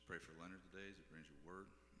for Leonard today as he brings your word.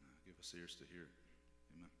 Give us ears to hear.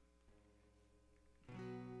 Amen.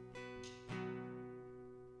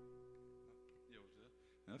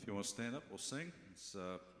 Now, if you want to stand up, we'll sing. It's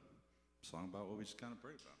a song about what we just kind of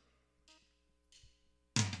prayed about.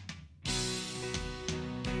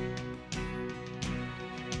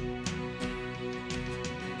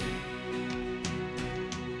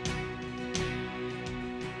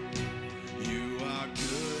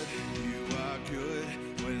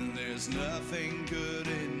 There's nothing good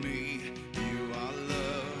in me. You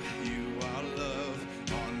are love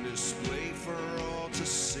on display for all to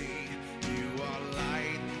see. You are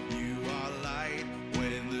light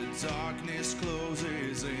when the darkness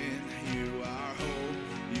closes in. You are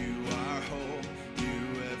hope, you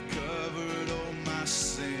have covered all my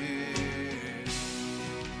sin.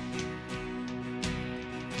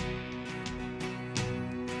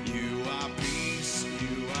 You are peace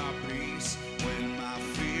when my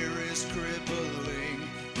fear is crippling.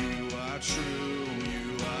 You are true,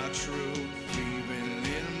 even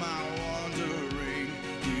in my wandering.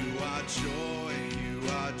 You are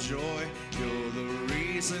joy, you're the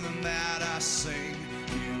reason that I sing.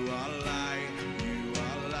 You are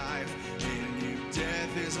life, in you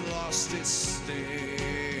death has lost its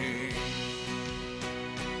sting.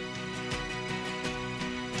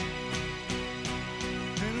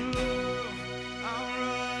 And love, I'm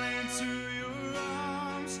running to your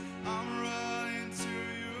arms. I'm running to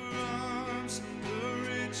your arms. The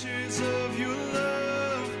riches of your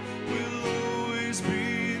love will always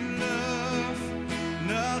be enough.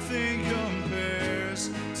 Nothing compares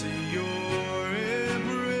to your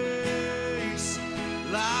embrace.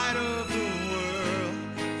 Light of the world,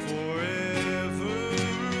 forever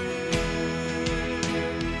reign.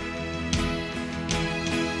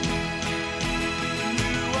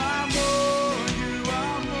 You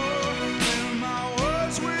are more than my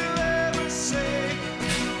words will ever say.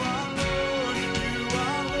 You are Lord,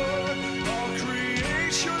 all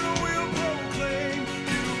creation will proclaim.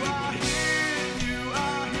 You are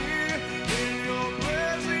here, in your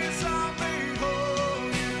presence I'm made whole.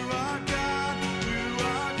 You are God,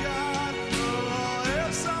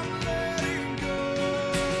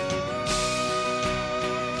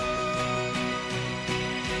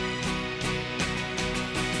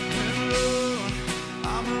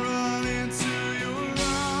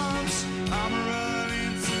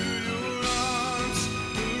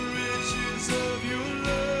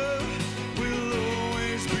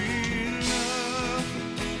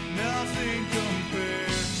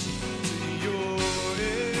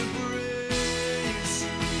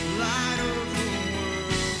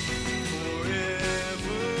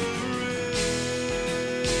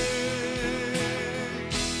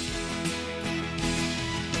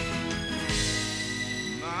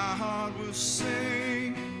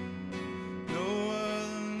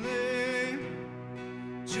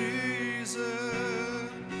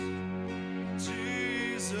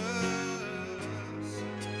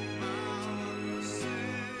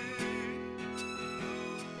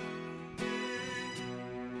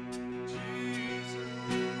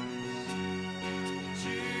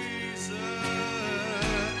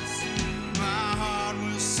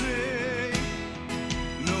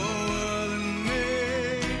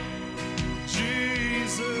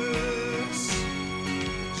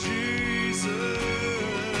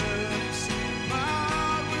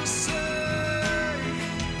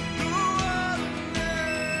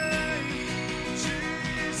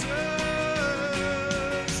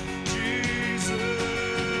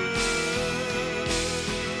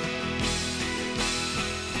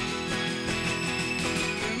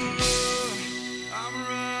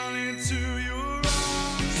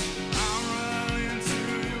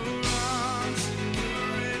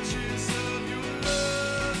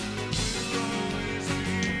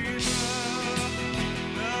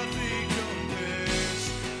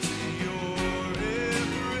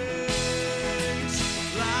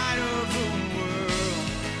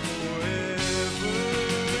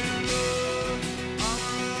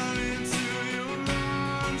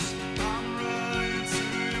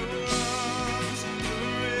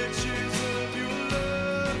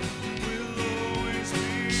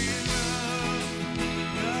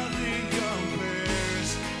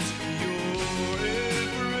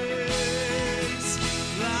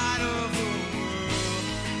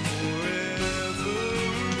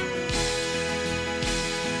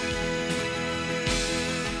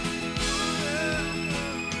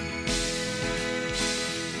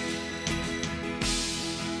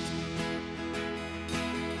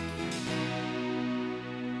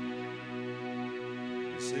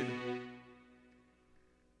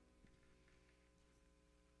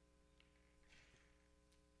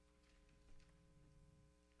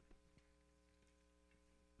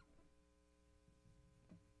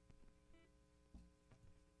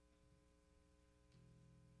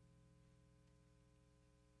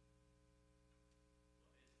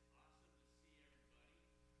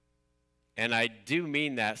 And I do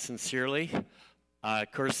mean that sincerely.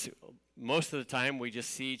 Of course, most of the time we just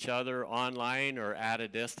see each other online or at a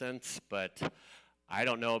distance, but I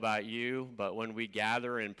don't know about you, but when we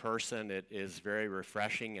gather in person, it is very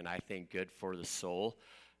refreshing and I think good for the soul.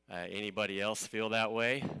 Anybody else feel that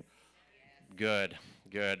way? Good.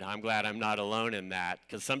 I'm glad I'm not alone in that,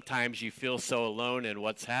 because sometimes you feel so alone in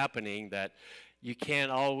what's happening that you can't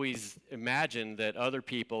always imagine that other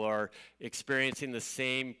people are experiencing the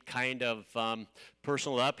same kind of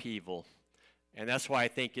personal upheaval. And that's why I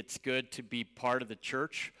think it's good to be part of the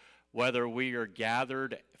church, whether we are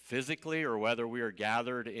gathered physically or whether we are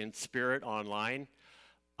gathered in spirit online.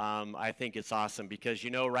 I think it's awesome because,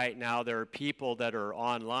 right now there are people that are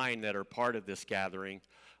online that are part of this gathering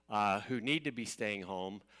who need to be staying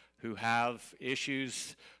home, who have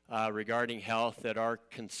issues regarding health that are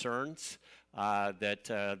concerns, that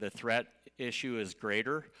the threat issue is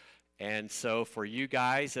greater. And so for you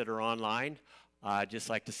guys that are online, I'd just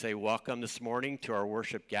like to say welcome this morning to our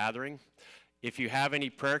worship gathering. If you have any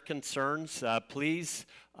prayer concerns, please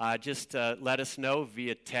just let us know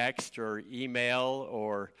via text or email,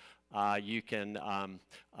 or you can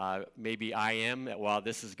maybe IM while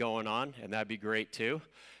this is going on, and that'd be great too.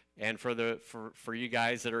 And for you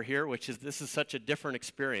guys that are here, this is such a different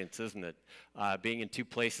experience, isn't it? Being in two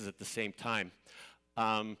places at the same time.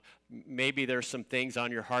 Maybe there's some things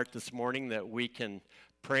on your heart this morning that we can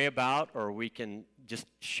pray about, or we can just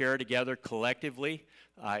share together collectively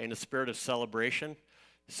in a spirit of celebration.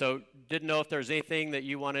 So didn't know if there's anything that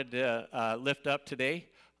you wanted to lift up today.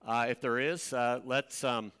 If there is, let's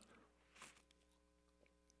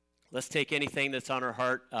take anything that's on our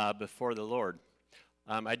heart before the Lord.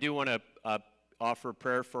 I do want to offer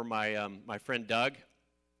prayer for my friend Doug.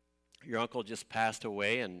 Your uncle just passed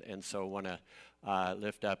away, and so I want to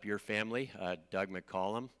lift up your family, Doug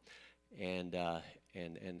McCollum, and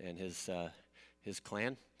his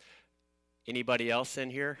clan. Anybody else in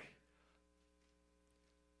here?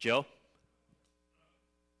 Joe?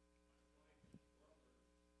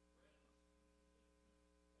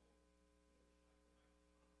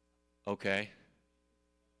 Okay.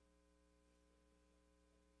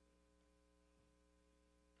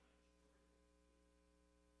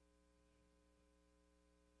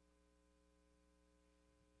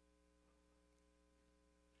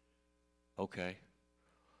 Okay.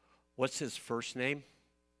 What's his first name?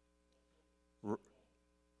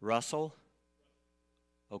 Russell?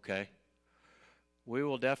 Okay. We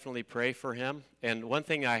will definitely pray for him. And one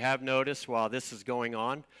thing I have noticed while this is going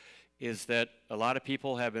on is that a lot of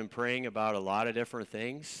people have been praying about a lot of different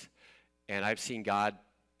things, and I've seen God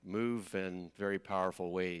move in very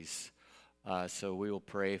powerful ways. So we will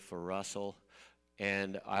pray for Russell.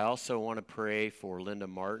 And I also want to pray for Linda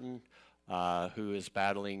Martin, who is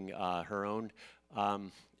battling her own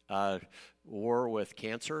war with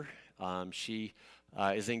cancer. She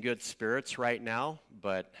is in good spirits right now,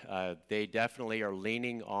 but they definitely are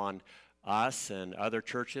leaning on us and other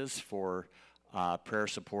churches for prayer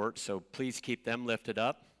support. So please keep them lifted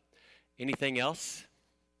up. Anything else?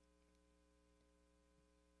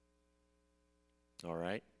 All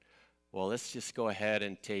right. Well, let's just go ahead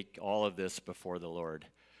and take all of this before the Lord.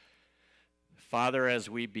 Father, as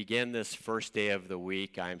we begin this first day of the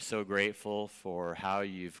week, I'm so grateful for how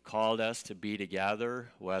you've called us to be together,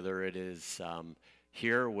 whether it is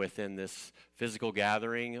here within this physical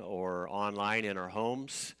gathering or online in our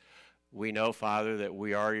homes. We know, Father, that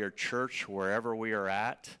we are your church wherever we are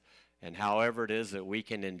at, and however it is that we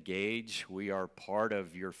can engage, we are part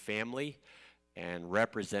of your family and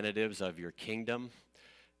representatives of your kingdom.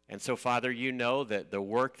 And so, Father, you know that the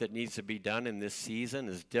work that needs to be done in this season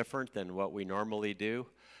is different than what we normally do,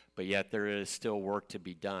 but yet there is still work to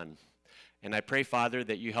be done. And I pray, Father,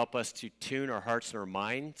 that you help us to tune our hearts and our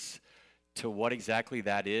minds to what exactly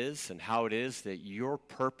that is and how it is that your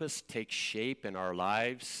purpose takes shape in our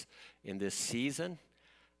lives in this season,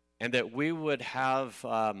 and that we would have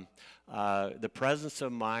the presence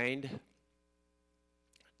of mind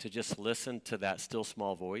to just listen to that still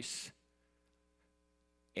small voice,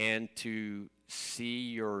 and to see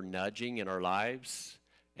your nudging in our lives,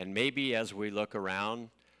 and maybe as we look around,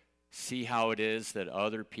 see how it is that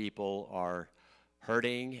other people are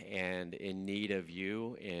hurting and in need of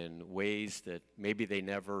you in ways that maybe they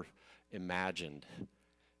never imagined.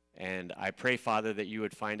 And I pray, Father, that you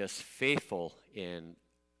would find us faithful in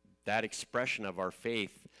that expression of our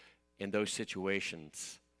faith in those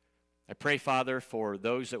situations. I pray, Father, for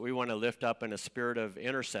those that we want to lift up in a spirit of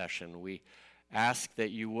intercession. We ask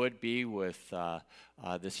that you would be with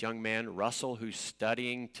this young man, Russell, who's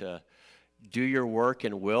studying to do your work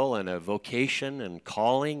and will and a vocation and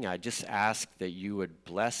calling. I just ask that you would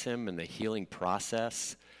bless him in the healing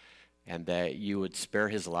process and that you would spare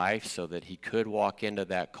his life so that he could walk into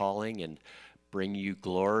that calling and bring you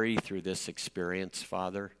glory through this experience,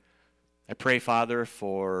 Father. I pray, Father,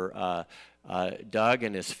 for Doug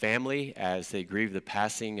and his family as they grieve the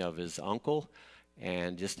passing of his uncle,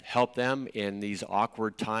 and just help them in these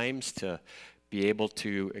awkward times to be able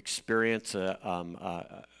to experience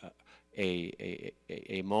a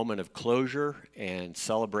moment of closure and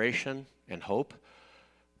celebration and hope.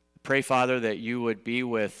 Pray, Father, that you would be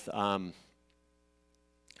with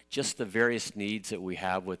just the various needs that we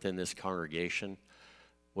have within this congregation,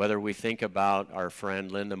 whether we think about our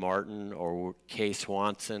friend Linda Martin or Kay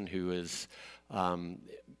Swanson, who is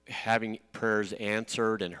having prayers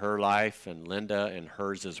answered in her life, and Linda and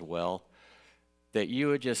hers as well, that you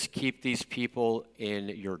would just keep these people in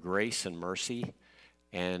your grace and mercy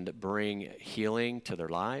and bring healing to their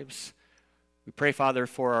lives. We pray, Father,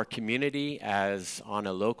 for our community, as on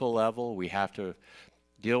a local level we have to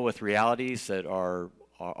deal with realities that are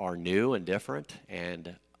new and different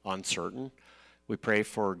and uncertain. We pray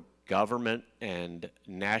for government and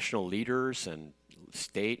national leaders and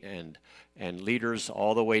state and leaders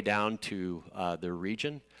all the way down to the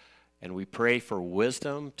region. And we pray for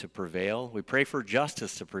wisdom to prevail. We pray for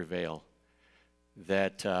justice to prevail.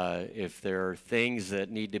 That if there are things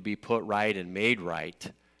that need to be put right and made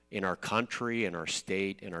right in our country, in our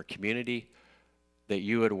state, in our community, that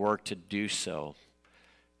you would work to do so.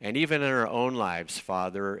 And even in our own lives,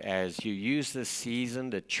 Father, as you use this season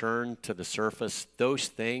to churn to the surface those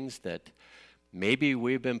things that maybe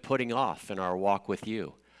we've been putting off in our walk with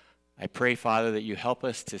you. I pray, Father, that you help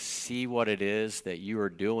us to see what it is that you are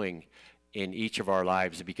doing in each of our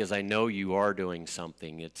lives, because I know you are doing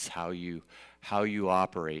something. It's how you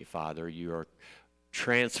operate, Father. You are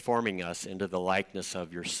transforming us into the likeness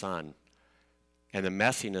of your Son. And the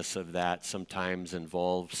messiness of that sometimes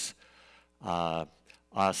involves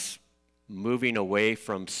us moving away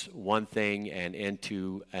from one thing and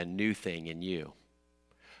into a new thing in you.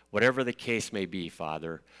 Whatever the case may be,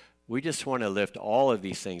 Father, we just want to lift all of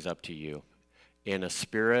these things up to you in a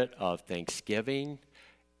spirit of thanksgiving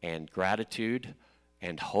and gratitude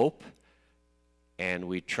and hope. And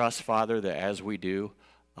we trust, Father, that as we do,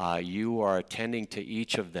 you are attending to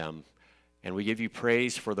each of them. And we give you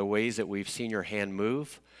praise for the ways that we've seen your hand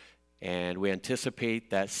move, and we anticipate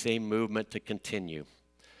that same movement to continue.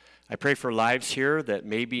 I pray for lives here that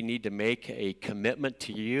maybe need to make a commitment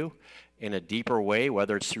to you in a deeper way,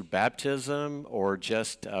 whether it's through baptism or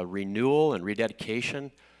just renewal and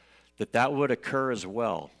rededication, that would occur as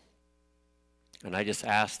well. And I just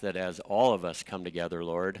ask that as all of us come together,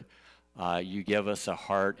 Lord, you give us a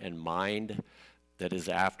heart and mind that is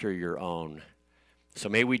after your own. So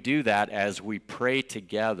may we do that as we pray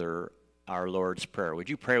together our Lord's Prayer. Would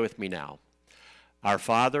you pray with me now? Our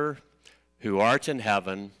Father, who art in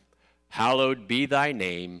heaven, hallowed be thy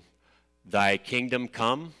name. Thy kingdom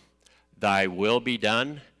come, thy will be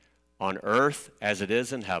done, on earth as it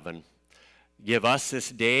is in heaven. Give us this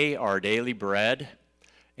day our daily bread,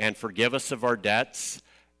 and forgive us of our debts,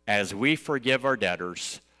 as we forgive our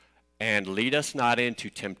debtors. And lead us not into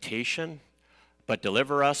temptation, but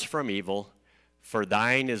deliver us from evil. For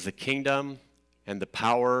thine is the kingdom, and the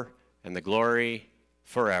power, and the glory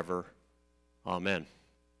forever. Amen.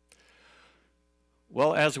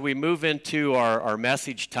 Well, as we move into our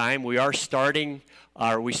message time, we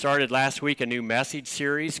started last week a new message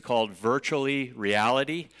series called Virtually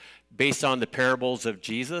Reality, based on the parables of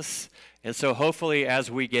Jesus. And so hopefully as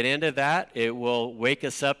we get into that, it will wake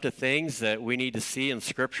us up to things that we need to see in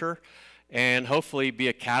Scripture, and hopefully be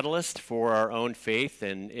a catalyst for our own faith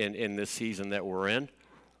in this season that we're in.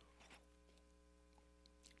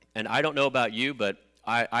 And I don't know about you, but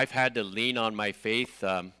I've had to lean on my faith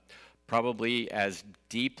probably as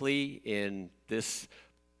deeply in this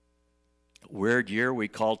weird year we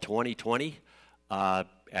call 2020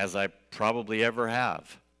 as I probably ever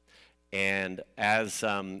have. And as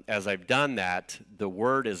I've done that, the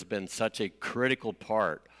Word has been such a critical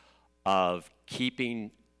part of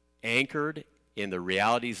keeping anchored in the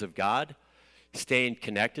realities of God, staying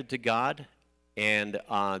connected to God, and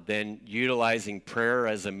then utilizing prayer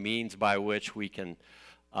as a means by which we can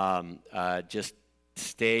just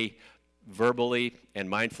stay verbally and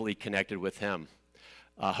mindfully connected with Him.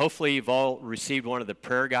 Hopefully you've all received one of the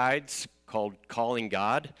prayer guides called Calling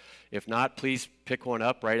God. If not, please pick one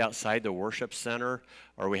up right outside the worship center,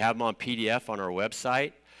 or we have them on PDF on our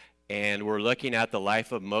website. And we're looking at the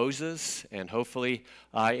life of Moses, and hopefully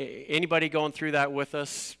anybody going through that with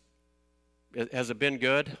us, has it been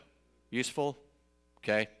good? Useful?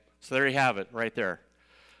 Okay. So there you have it, right there.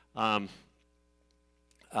 For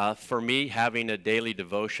me, having a daily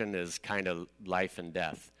devotion is kind of life and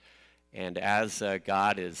death. And as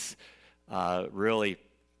God is really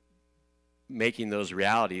making those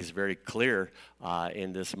realities very clear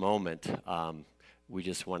in this moment, we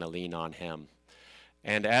just want to lean on Him.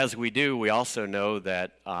 And as we do, we also know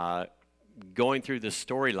that going through this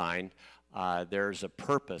storyline, there's a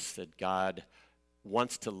purpose that God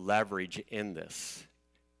wants to leverage in this.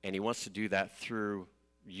 And He wants to do that through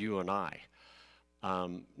you and I.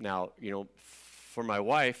 Now, for my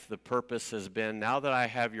wife, the purpose has been, now that I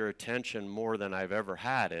have your attention more than I've ever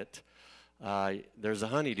had it, there's a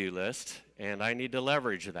honey-do list, and I need to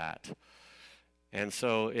leverage that. And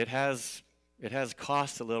so it has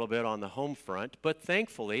cost a little bit on the home front, but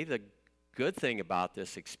thankfully, the good thing about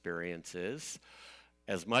this experience is,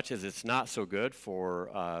 as much as it's not so good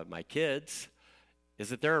for my kids, is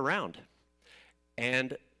that they're around.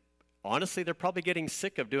 And honestly, they're probably getting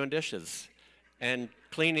sick of doing dishes and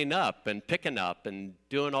cleaning up and picking up and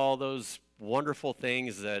doing all those wonderful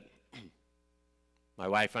things that my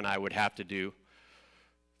wife and I would have to do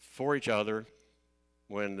for each other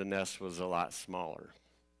when the nest was a lot smaller.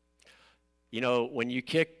 When you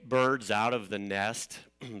kick birds out of the nest,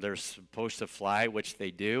 they're supposed to fly, which they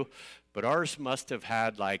do, but ours must have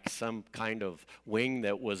had like some kind of wing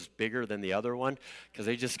that was bigger than the other one, because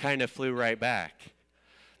they just kind of flew right back.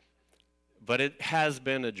 But it has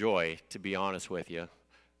been a joy, to be honest with you,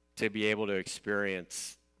 to be able to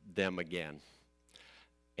experience them again.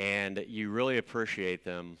 And you really appreciate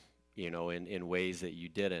them, in ways that you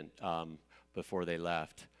didn't before they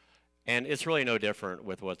left. And it's really no different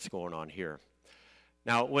with what's going on here.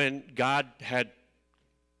 Now, when God had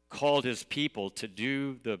called His people to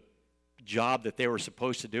do the job that they were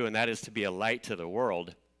supposed to do, and that is to be a light to the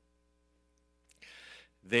world,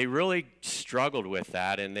 they really struggled with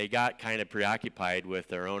that, and they got kind of preoccupied with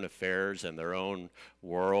their own affairs and their own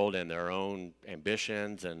world and their own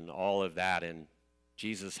ambitions and all of that. And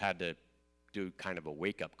Jesus had to do kind of a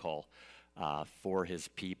wake-up call for His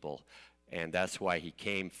people. And that's why He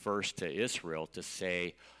came first to Israel to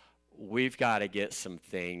say, we've got to get some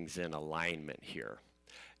things in alignment here.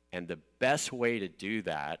 And the best way to do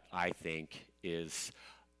that, I think, is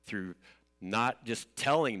through not just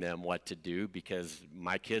telling them what to do, because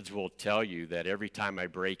my kids will tell you that every time I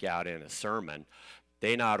break out in a sermon,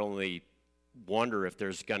 they not only wonder if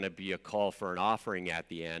there's going to be a call for an offering at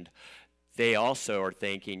the end, they also are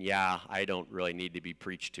thinking, yeah, I don't really need to be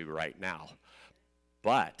preached to right now.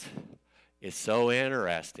 But it's so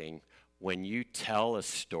interesting when you tell a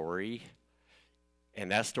story,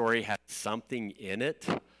 and that story has something in it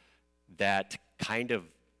that kind of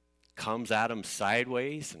comes at them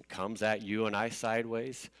sideways and comes at you and I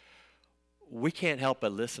sideways, we can't help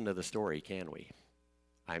but listen to the story, can we?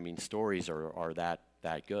 I mean, stories are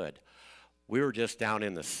that good. We were just down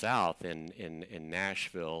in the South in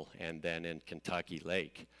Nashville and then in Kentucky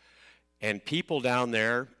Lake. And people down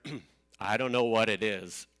there, I don't know what it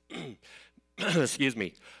is, excuse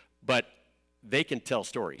me, but they can tell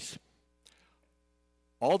stories.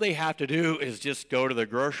 All they have to do is just go to the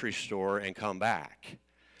grocery store and come back.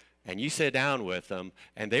 And you sit down with them,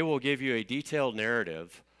 and they will give you a detailed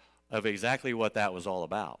narrative of exactly what that was all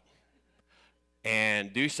about.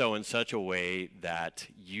 And do so in such a way that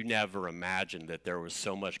you never imagined that there was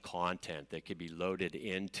so much content that could be loaded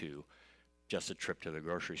into just a trip to the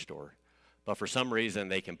grocery store. But for some reason,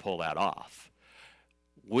 they can pull that off.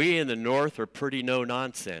 We in the North are pretty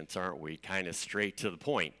no-nonsense, aren't we? Kind of straight to the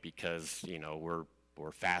point, because,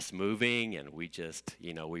 we're fast-moving, and we just,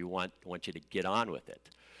 we want you to get on with it.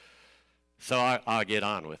 So I'll get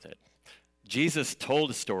on with it. Jesus told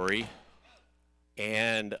a story,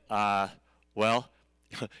 and,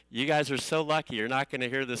 you guys are so lucky. You're not going to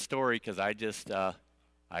hear this story because I just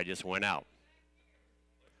went out.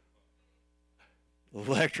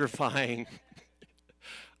 Electrifying.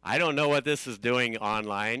 I don't know what this is doing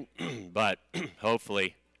online, but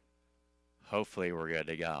hopefully we're good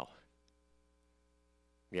to go.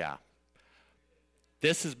 Yeah.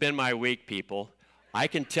 This has been my week, people. I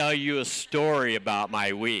can tell you a story about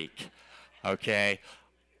my week, okay?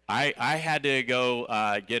 I had to go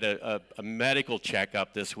get a medical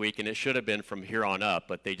checkup this week, and it should have been from here on up,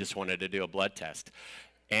 but they just wanted to do a blood test.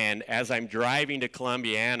 And as I'm driving to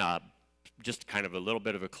Columbiana, just kind of a little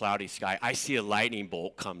bit of a cloudy sky, I see a lightning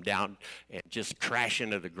bolt come down and just crash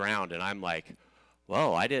into the ground, and I'm like,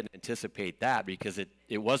 whoa, I didn't anticipate that, because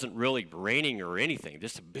it wasn't really raining or anything,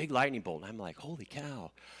 just a big lightning bolt. And I'm like, holy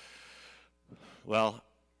cow. Well,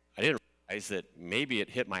 I didn't realize that maybe it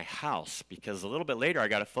hit my house, because a little bit later I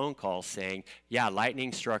got a phone call saying, yeah,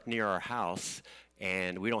 lightning struck near our house,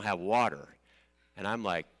 and we don't have water. And I'm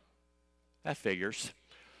like, that figures.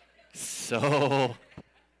 So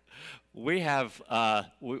we've had a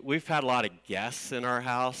lot of guests in our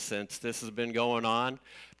house since this has been going on.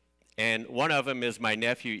 And one of them is my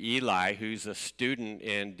nephew Eli, who's a student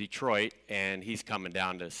in Detroit, and he's coming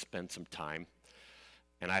down to spend some time.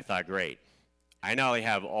 And I thought, great. I not only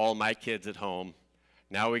have all my kids at home,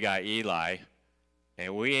 now we got Eli,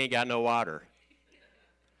 and we ain't got no water.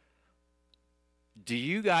 Do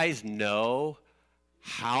you guys know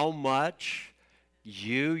how much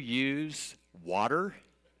you use water?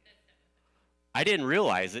 I didn't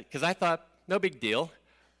realize it because I thought, no big deal.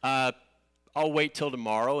 I'll wait till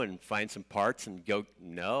tomorrow and find some parts and go.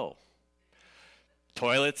 No.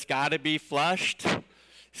 Toilets got to be flushed.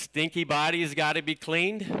 Stinky bodies got to be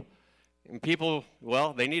cleaned. And people,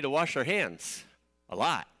 well, they need to wash their hands a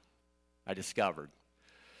lot, I discovered.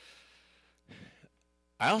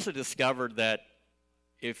 I also discovered that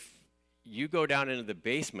if you go down into the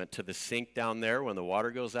basement to the sink down there when the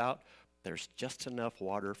water goes out, there's just enough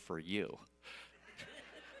water for you.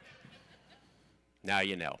 Now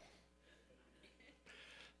you know.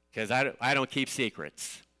 Because I don't keep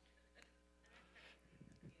secrets.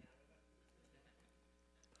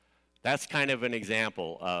 That's kind of an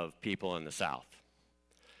example of people in the South.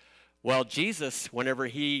 Well, Jesus, whenever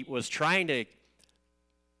he was trying to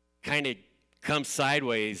kind of come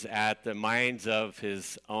sideways at the minds of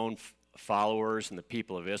his own followers and the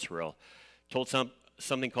people of Israel, told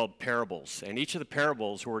something called parables. And each of the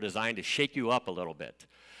parables were designed to shake you up a little bit.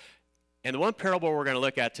 And the one parable we're going to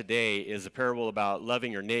look at today is a parable about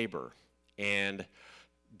loving your neighbor. And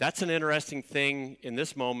that's an interesting thing in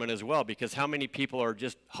this moment as well, because how many people are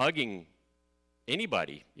just hugging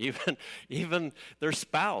anybody, even their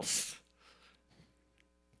spouse?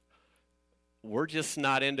 We're just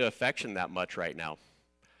not into affection that much right now,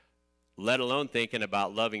 let alone thinking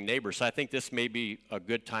about loving neighbors. So I think this may be a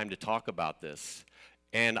good time to talk about this.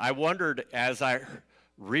 And I wondered as I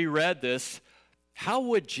reread this, how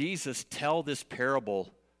would Jesus tell this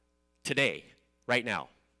parable today, right now?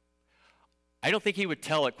 I don't think he would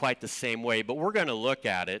tell it quite the same way, but we're going to look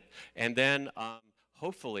at it, and then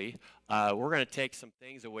hopefully we're going to take some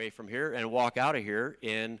things away from here and walk out of here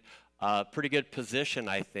in a pretty good position,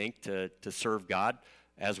 I think, to serve God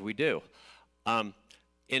as we do.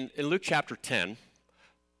 In Luke chapter 10,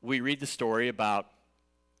 we read the story about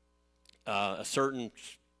a certain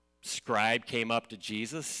scribe came up to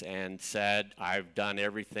Jesus and said, I've done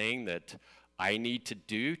everything that I need to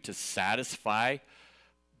do to satisfy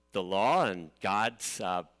the law and God's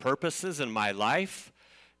purposes in my life.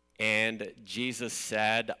 And Jesus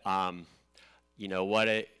said,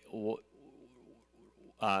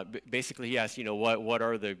 basically he asked, what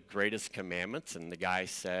are the greatest commandments? And the guy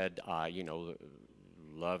said,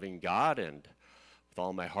 loving God and with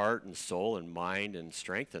all my heart and soul and mind and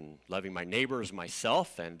strength, and loving my neighbor as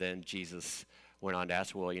myself. And then Jesus went on to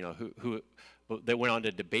ask, they went on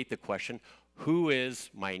to debate the question, who is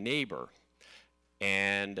my neighbor?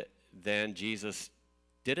 And then Jesus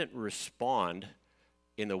didn't respond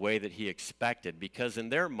in the way that he expected, because in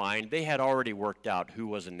their mind, they had already worked out who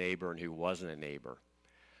was a neighbor and who wasn't a neighbor.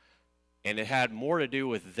 And it had more to do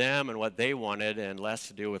with them and what they wanted and less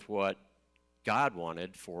to do with what God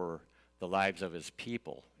wanted for the lives of his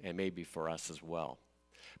people, and maybe for us as well.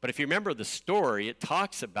 But if you remember the story, it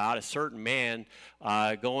talks about a certain man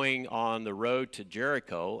going on the road to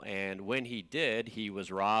Jericho, and when he did, he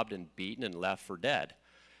was robbed and beaten and left for dead.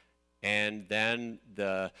 And then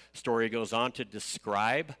the story goes on to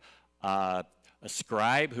describe a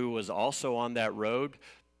scribe who was also on that road.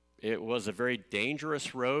 It was a very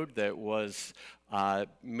dangerous road that was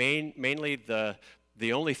mainly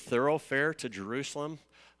the only thoroughfare to Jerusalem.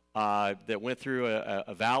 That went through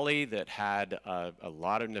a valley that had a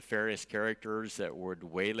lot of nefarious characters that would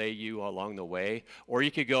waylay you along the way. Or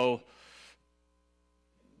you could go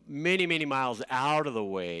many, many miles out of the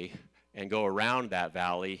way and go around that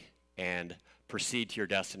valley and proceed to your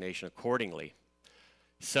destination accordingly.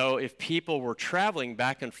 So if people were traveling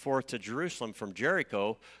back and forth to Jerusalem from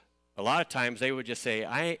Jericho, a lot of times they would just say,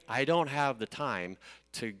 I don't have the time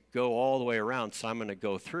to go all the way around, so I'm going to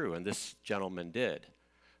go through. And this gentleman did.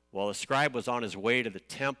 Well, the scribe was on his way to the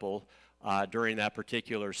temple during that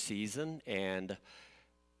particular season, and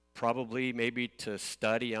probably maybe to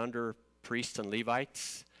study under priests and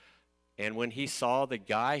Levites. And when he saw the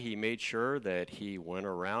guy, he made sure that he went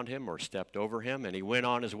around him or stepped over him, and he went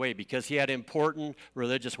on his way because he had important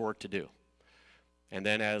religious work to do. And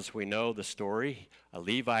then, as we know the story, a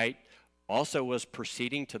Levite also was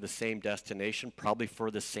proceeding to the same destination, probably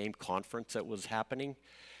for the same conference that was happening.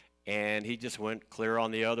 And he just went clear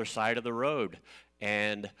on the other side of the road.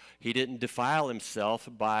 and he didn't defile himself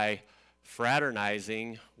by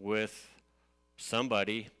fraternizing with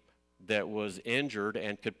somebody that was injured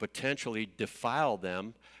and could potentially defile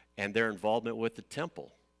them and their involvement with the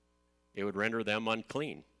temple. It would render them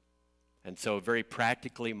unclean. And so, very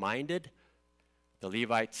practically minded, the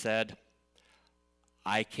Levite said,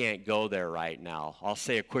 I can't go there right now. I'll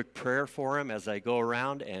say a quick prayer for him as I go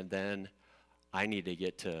around, and then I need to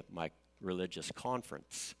get to my religious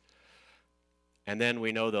conference. And then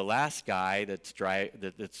we know the last guy that's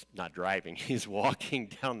not driving, he's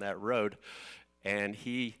walking down that road, and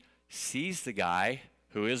he sees the guy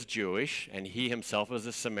who is Jewish, and he himself is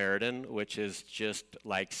a Samaritan, which is just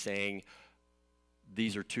like saying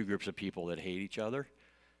these are two groups of people that hate each other.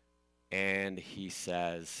 And he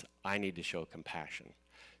says, I need to show compassion.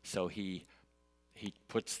 So he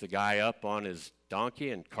puts the guy up on his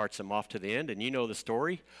donkey and carts him off to the end. And you know the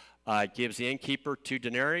story. Gives the innkeeper 2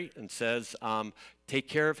 denarii and says, take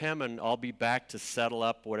care of him, and I'll be back to settle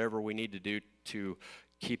up whatever we need to do to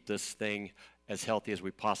keep this thing as healthy as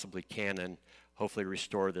we possibly can and hopefully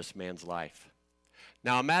restore this man's life.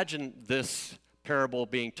 Now imagine this parable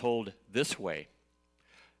being told this way.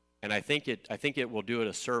 And I think it will do it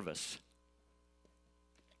a service.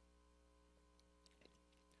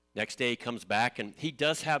 Next day he comes back, and he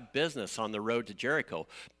does have business on the road to Jericho.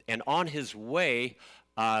 And on his way,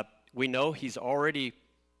 we know he's already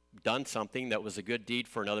done something that was a good deed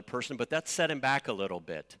for another person, but that set him back a little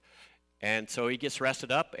bit. And so he gets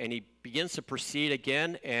rested up, and he begins to proceed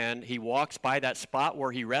again, and he walks by that spot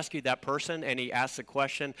where he rescued that person, and he asks the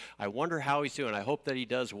question, I wonder how he's doing. I hope that he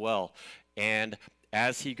does well. And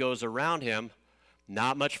as he goes around him,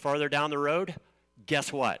 not much farther down the road,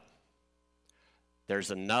 guess what?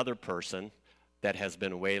 There's another person that has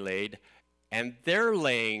been waylaid, and they're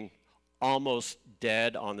laying almost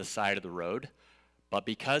dead on the side of the road. But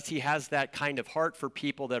because he has that kind of heart for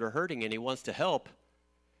people that are hurting and he wants to help,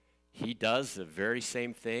 he does the very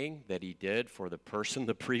same thing that he did for the person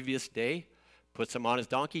the previous day, puts him on his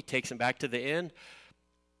donkey, takes him back to the inn,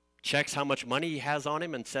 checks how much money he has on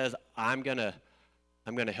him, and says, I'm going to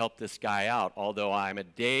help this guy out, although I'm a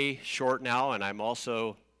day short now and I'm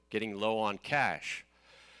also getting low on cash.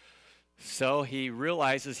 So he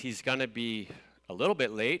realizes he's going to be a little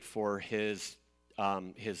bit late for his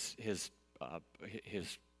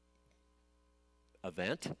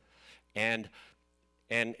event, and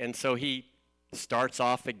so he starts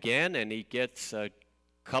off again, and he gets a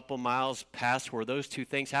couple miles past where those two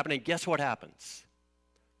things happen, and guess what happens?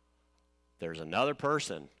 There's another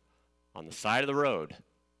person on the side of the road,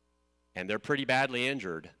 and they're pretty badly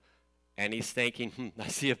injured, and he's thinking, I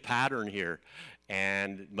see a pattern here,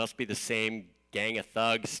 and it must be the same gang of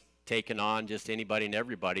thugs taking on just anybody and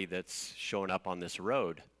everybody that's showing up on this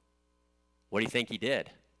road. What do you think he did?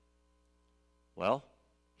 Well,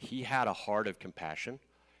 he had a heart of compassion.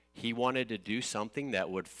 He wanted to do something that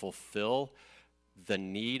would fulfill the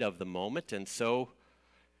need of the moment, and so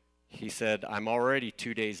he said, I'm already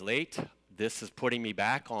 2 days late. This is putting me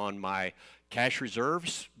back on my cash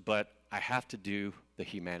reserves, but I have to do the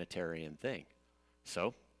humanitarian thing.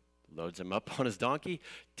 So loads him up on his donkey,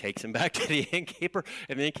 takes him back to the innkeeper,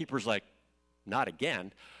 and the innkeeper's like, not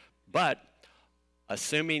again. But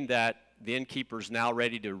assuming that the innkeeper's now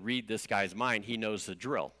ready to read this guy's mind, he knows the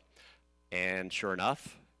drill. And sure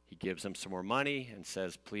enough, he gives him some more money and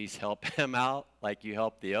says, please help him out like you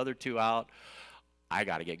helped the other two out. I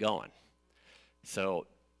got to get going. So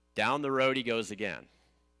down the road he goes again.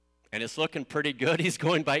 And it's looking pretty good. He's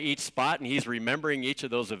going by each spot, and he's remembering each of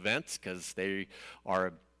those events because they are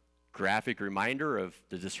a graphic reminder of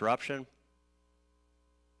the disruption.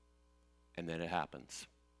 And then it happens.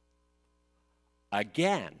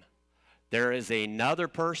 Again, there is another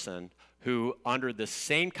person who, under the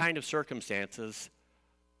same kind of circumstances,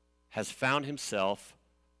 has found himself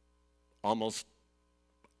almost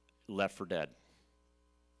left for dead.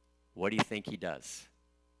 What do you think he does?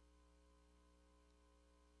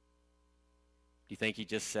 Do you think he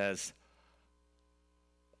just says,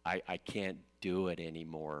 I can't do it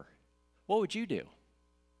anymore? What would you do?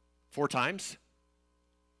 4 times?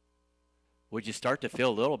 Would you start to feel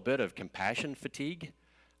a little bit of compassion fatigue?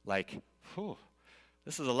 Like, whew,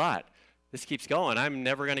 this is a lot. This keeps going. I'm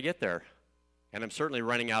never going to get there. And I'm certainly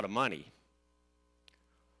running out of money.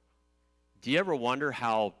 Do you ever wonder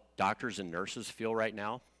how doctors and nurses feel right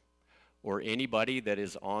now? Or anybody that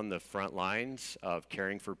is on the front lines of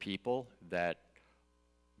caring for people that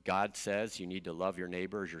God says you need to love your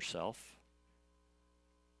neighbor as yourself?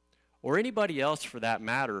 Or anybody else, for that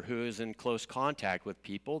matter, who is in close contact with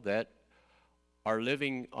people that are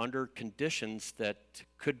living under conditions that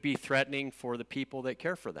could be threatening for the people that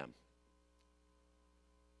care for them?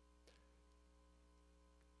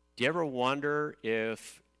 Do you ever wonder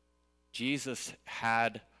if Jesus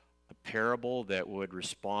had a parable that would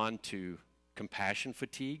respond to compassion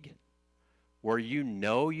fatigue, where you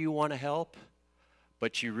know you want to help,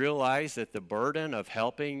 but you realize that the burden of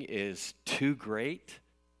helping is too great?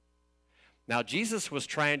 Now, Jesus was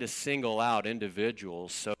trying to single out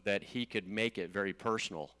individuals so that he could make it very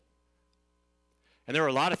personal. And there were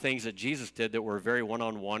a lot of things that Jesus did that were very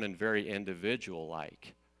one-on-one and very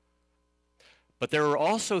individual-like. But there were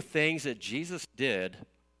also things that Jesus did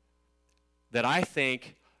that I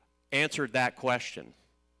think answered that question.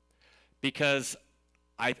 Because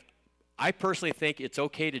I personally think it's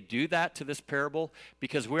okay to do that to this parable,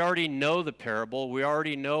 because we already know the parable. We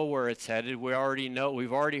already know where it's headed. We've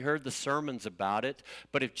already heard the sermons about it.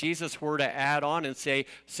 But if Jesus were to add on and say,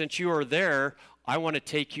 since you are there, I want to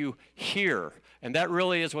take you here. And that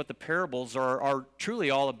really is what the parables are truly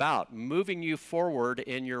all about, moving you forward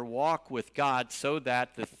in your walk with God so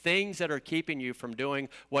that the things that are keeping you from doing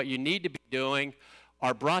what you need to be doing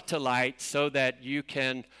are brought to light so that you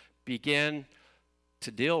can begin to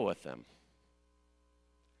deal with them.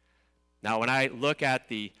 Now, when I look at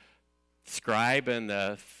the scribe and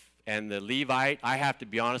the Levite, I have to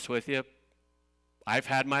be honest with you, I've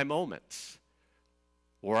had my moments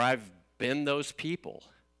where I've been those people.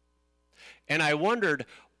 And I wondered,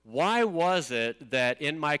 why was it that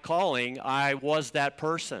in my calling I was that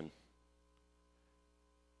person?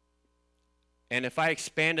 And if I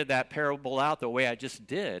expanded that parable out the way I just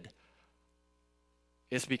did,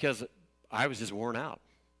 it's because I was just worn out.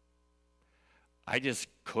 I just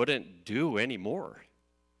couldn't do anymore.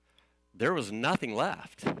 There was nothing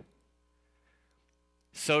left.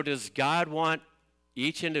 So does God want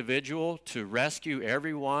each individual to rescue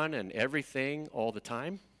everyone and everything all the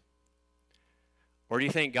time? Or do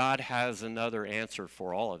you think God has another answer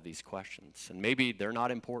for all of these questions? And maybe they're not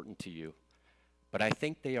important to you, but I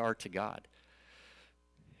think they are to God.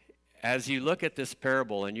 As you look at this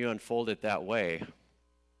parable and you unfold it that way,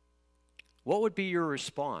 what would be your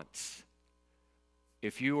response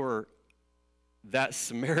if you were that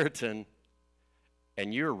Samaritan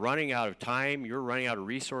and you're running out of time, you're running out of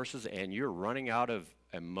resources, and you're running out of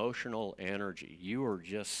emotional energy? You are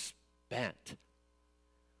just spent.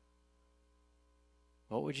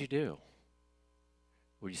 What would you do?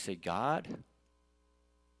 Would you say, God,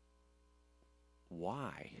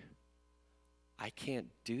 why? I can't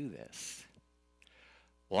do this.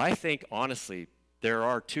 Well, I think, honestly, there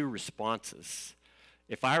are two responses.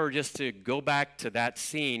 If I were just to go back to that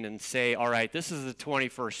scene and say, all right, this is the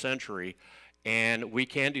 21st century, and we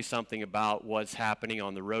can do something about what's happening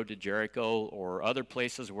on the road to Jericho or other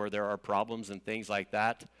places where there are problems and things like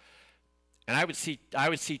that, and I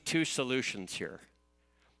would see two solutions here.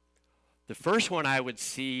 The first one I would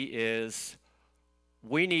see is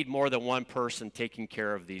we need more than one person taking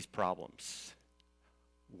care of these problems.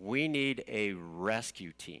 We need a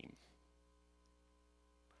rescue team.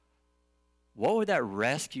 What would that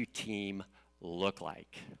rescue team look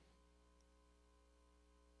like?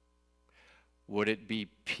 Would it be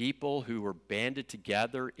people who were banded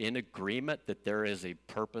together in agreement that there is a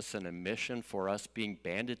purpose and a mission for us being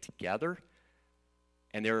banded together?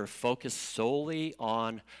 And they were focused solely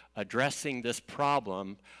on addressing this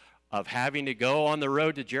problem of having to go on the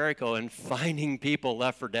road to Jericho and finding people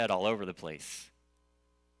left for dead all over the place.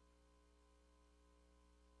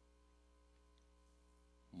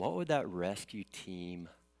 What would that rescue team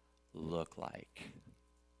look like?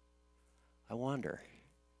 I wonder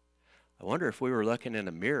if we were looking in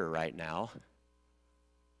a mirror right now,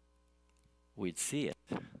 we'd see it.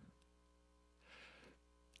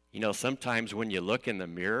 You know, sometimes when you look in the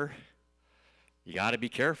mirror, you got to be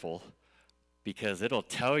careful because it'll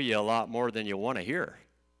tell you a lot more than you want to hear.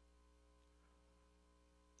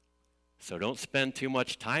 So don't spend too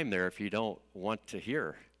much time there if you don't want to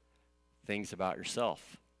hear things about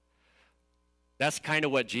yourself. That's kind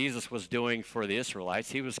of what Jesus was doing for the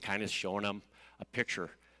Israelites. He was kind of showing them a picture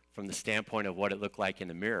from the standpoint of what it looked like in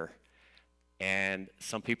the mirror. And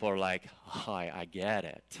some people are like, oh, I get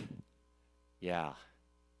it. Yeah.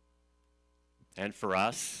 And for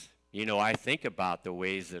us, you know, I think about the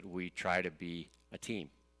ways that we try to be a team.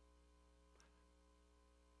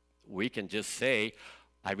 We can just say,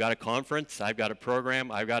 I've got a conference, I've got a program,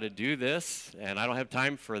 I've got to do this, and I don't have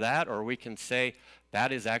time for that. Or we can say,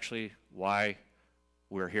 that is actually why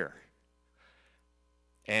we're here.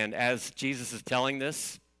 And as Jesus is telling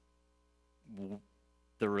this,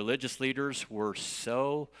 the religious leaders were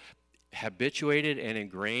so habituated and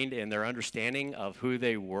ingrained in their understanding of who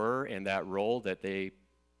they were in that role that they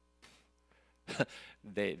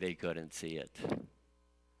couldn't see it.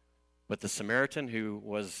 But the Samaritan who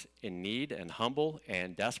was in need and humble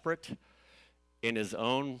and desperate in his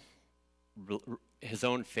own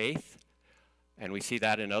faith, and we see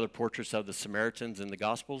that in other portraits of the Samaritans in the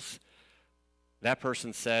Gospels, that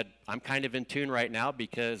person said, I'm kind of in tune right now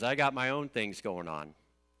because I got my own things going on.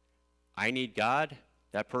 I need God.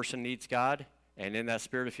 That person needs God. And in that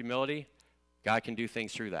spirit of humility, God can do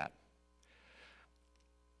things through that.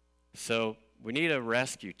 So we need a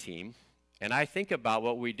rescue team. And I think about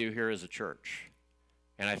what we do here as a church.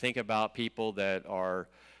 And I think about people that are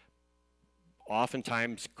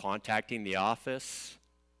oftentimes contacting the office,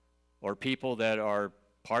 or people that are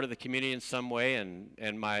part of the community in some way,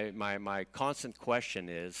 and my constant question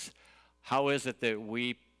is, how is it that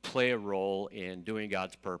we play a role in doing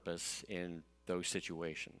God's purpose in those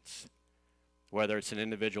situations? Whether it's an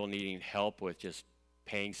individual needing help with just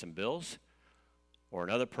paying some bills, or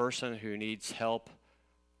another person who needs help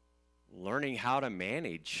learning how to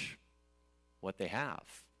manage what they have.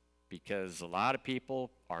 Because a lot of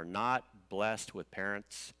people are not blessed with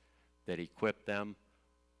parents that equip them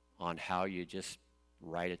on how you just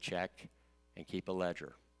write a check and keep a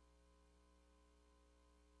ledger.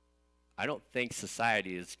 I don't think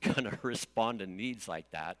society is going to respond to needs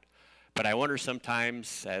like that. But I wonder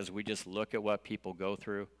sometimes, as we just look at what people go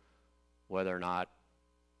through, whether or not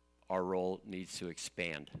our role needs to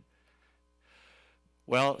expand.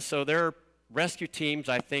 Well, so their rescue teams,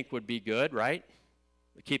 I think, would be good, right?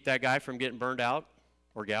 Keep that guy from getting burned out,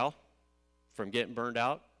 or gal from getting burned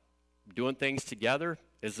out. Doing things together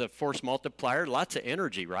is a force multiplier. Lots of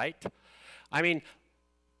energy, right? I mean,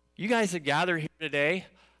 you guys have gathered here today.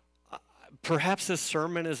 Perhaps this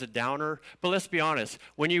sermon is a downer, but let's be honest.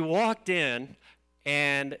 When you walked in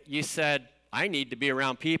and you said, I need to be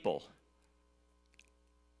around people,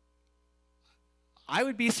 I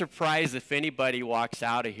would be surprised if anybody walks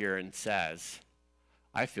out of here and says,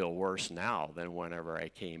 I feel worse now than whenever I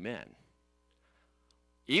came in.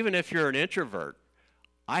 Even if you're an introvert,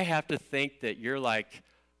 I have to think that you're like,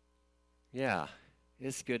 yeah,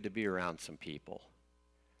 it's good to be around some people.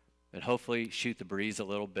 And hopefully shoot the breeze a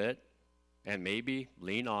little bit, and maybe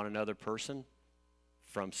lean on another person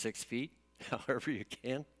from 6 feet, however you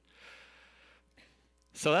can.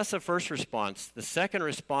 So that's the first response. The second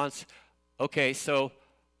response, okay, so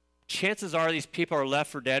chances are these people are left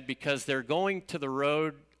for dead because they're going to the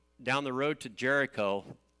road, down the road to Jericho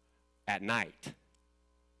at night.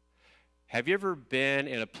 Have you ever been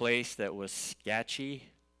in a place that was sketchy,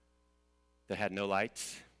 that had no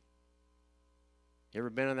lights? You ever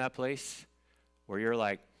been in that place where you're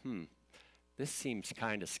like, this seems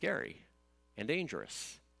kind of scary and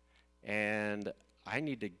dangerous, and I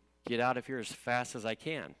need to get out of here as fast as I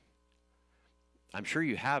can? I'm sure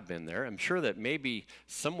you have been there. I'm sure that maybe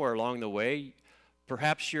somewhere along the way,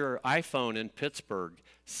 perhaps your iPhone in Pittsburgh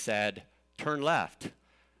said, turn left.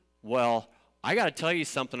 Well, I got to tell you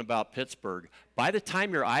something about Pittsburgh. By the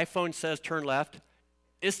time your iPhone says turn left,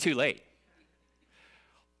 it's too late.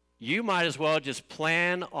 You might as well just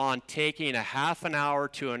plan on taking a half an hour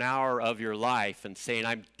to an hour of your life and saying,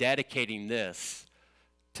 I'm dedicating this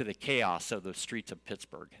to the chaos of the streets of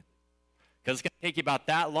Pittsburgh. Because it's going to take you about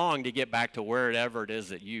that long to get back to wherever it is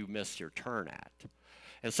that you missed your turn at.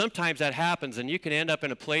 And sometimes that happens, and you can end up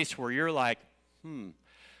in a place where you're like,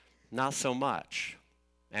 not so much.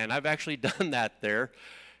 And I've actually done that there.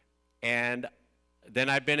 And then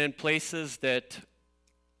I've been in places that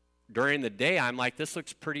during the day I'm like, this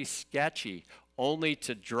looks pretty sketchy, only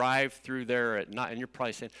to drive through there at night. And you're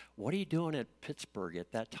probably saying, what are you doing at Pittsburgh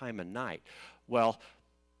at that time of night? Well,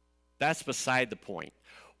 that's beside the point.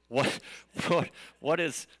 What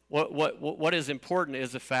is important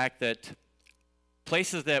is the fact that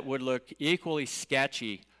places that would look equally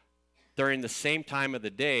sketchy during the same time of the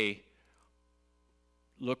day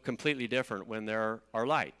look completely different when there are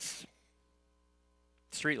lights,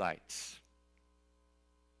 street lights.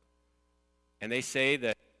 And they say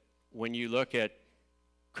that when you look at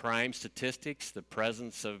crime statistics, the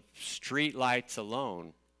presence of street lights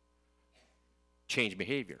alone change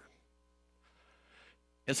behavior.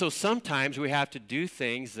 And so sometimes we have to do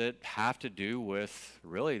things that have to do with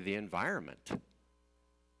really the environment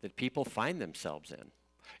that people find themselves in.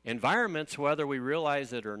 Environments, whether we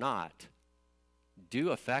realize it or not,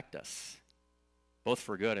 do affect us, both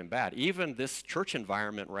for good and bad. Even this church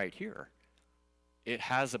environment right here, it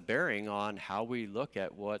has a bearing on how we look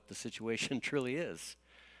at what the situation truly is.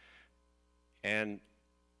 And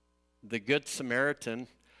the Good Samaritan,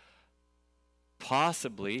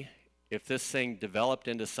 possibly, if this thing developed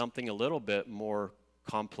into something a little bit more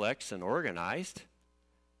complex and organized,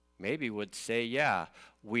 maybe would say, yeah,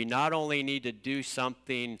 we not only need to do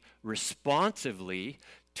something responsively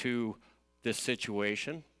to this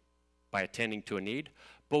situation by attending to a need,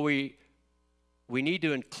 but we need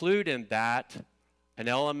to include in that an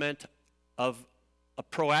element of a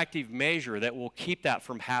proactive measure that will keep that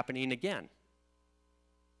from happening again.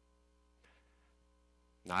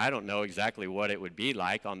 Now, I don't know exactly what it would be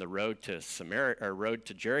like on the road to Samaria or road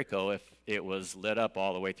to Jericho if it was lit up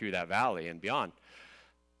all the way through that valley and beyond.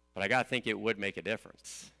 But I got to think it would make a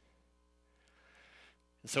difference.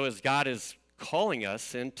 And so as God is calling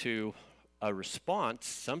us into a response,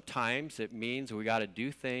 sometimes it means we got to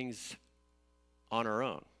do things on our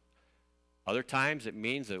own. Other times it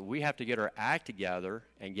means that we have to get our act together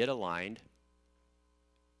and get aligned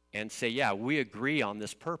and say, yeah, we agree on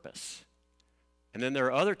this purpose. And then there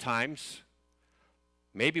are other times,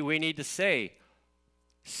 maybe we need to say,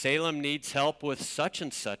 Salem needs help with such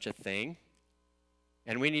and such a thing,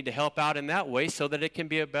 and we need to help out in that way so that it can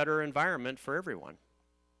be a better environment for everyone.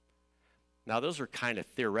 Now, those are kind of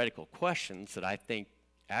theoretical questions that I think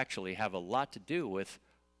actually have a lot to do with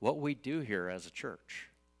what we do here as a church.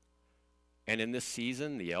 And in this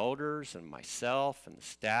season, the elders and myself and the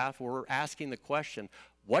staff, we're asking the question,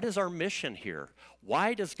 what is our mission here?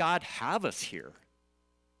 Why does God have us here?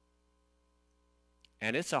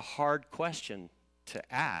 And it's a hard question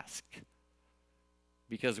to ask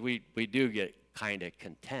because we do get kind of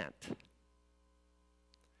content.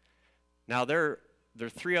 Now, there are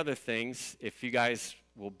three other things, if you guys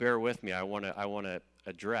will bear with me, I want to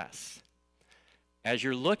address. As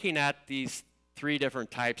you're looking at these three different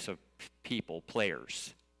types of people,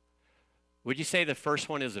 players, would you say the first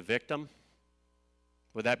one is a victim?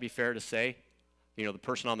 Would that be fair to say? You know, the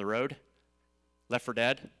person on the road, Left 4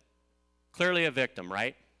 Dead? Clearly a victim,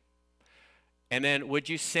 right? And then would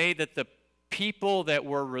you say that the people that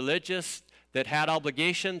were religious, that had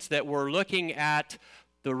obligations, that were looking at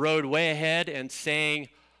the road way ahead and saying,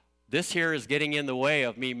 this here is getting in the way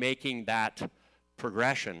of me making that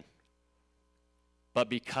progression. But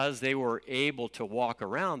because they were able to walk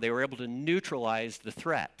around, they were able to neutralize the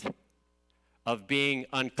threat of being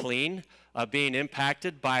unclean, of being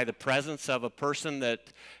impacted by the presence of a person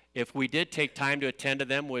that, if we did take time to attend to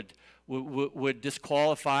them, would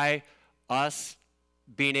disqualify us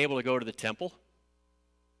being able to go to the temple.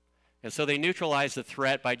 And so they neutralized the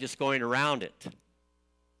threat by just going around it.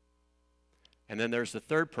 And then there's the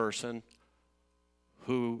third person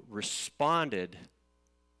who responded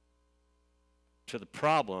to the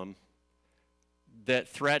problem that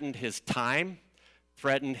threatened his time,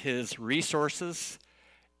 threatened his resources,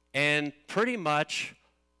 and pretty much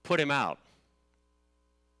put him out.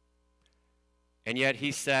 And yet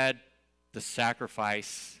he said, the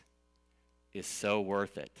sacrifice is so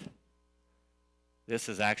worth it. This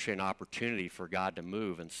is actually an opportunity for God to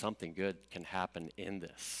move, and something good can happen in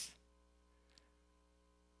this.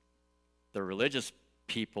 The religious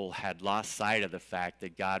people had lost sight of the fact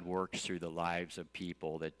that God works through the lives of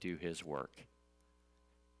people that do his work.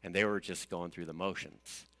 And they were just going through the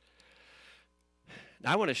motions.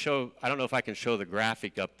 Now I want to show, I don't know if I can show the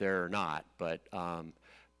graphic up there or not, but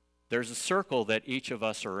there's a circle that each of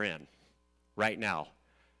us are in right now.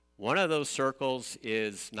 One of those circles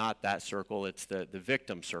is not that circle, it's the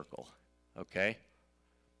victim circle, okay?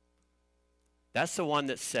 That's the one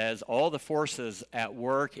that says all the forces at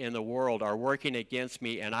work in the world are working against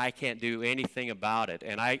me and I can't do anything about it.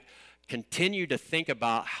 And I continue to think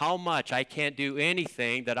about how much I can't do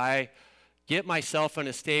anything, that I get myself in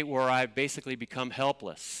a state where I've basically become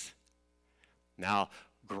helpless. Now,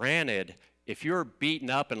 granted, if you're beaten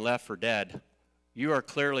up and left for dead, you are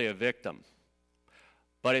clearly a victim.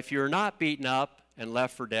 But if you're not beaten up and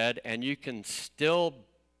left for dead and you can still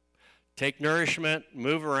take nourishment,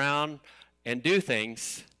 move around, and do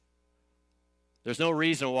things, there's no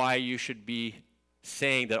reason why you should be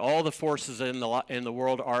saying that all the forces in the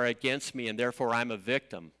world are against me and therefore I'm a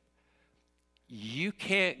victim. You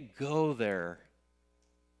can't go there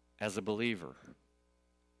as a believer.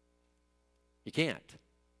 You can't.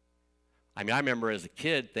 I mean, I remember as a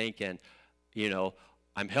kid thinking, you know,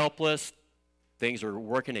 I'm helpless, things are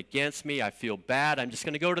working against me, I feel bad, I'm just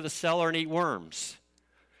going to go to the cellar and eat worms.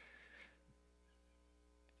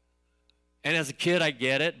 And as a kid, I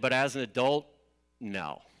get it, but as an adult,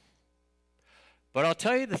 no. But I'll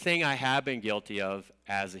tell you the thing I have been guilty of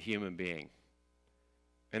as a human being,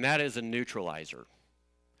 and that is a neutralizer.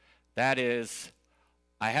 That is,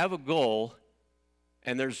 I have a goal,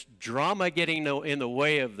 and there's drama getting in the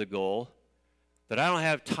way of the goal that I don't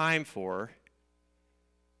have time for,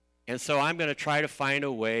 and so I'm going to try to find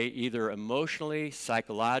a way, either emotionally,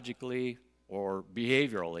 psychologically, or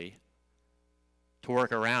behaviorally, to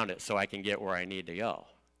work around it so I can get where I need to go.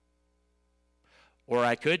 Or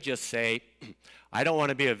I could just say, I don't want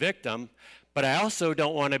to be a victim, but I also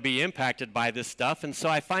don't want to be impacted by this stuff, and so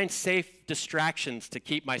I find safe distractions to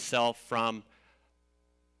keep myself from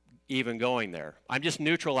even going there. I'm just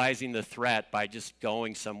neutralizing the threat by just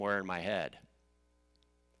going somewhere in my head.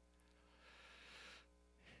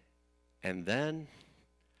 And then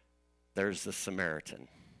there's the Samaritan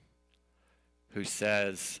who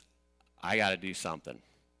says, I got to do something.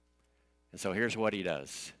 And so here's what he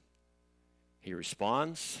does. He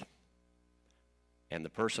responds, and the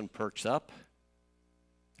person perks up,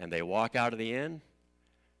 and they walk out of the inn,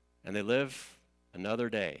 and they live another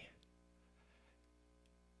day.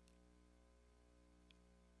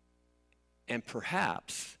 And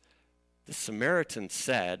perhaps the Samaritan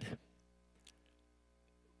said,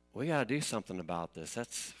 we got to do something about this.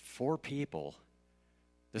 That's 4 people.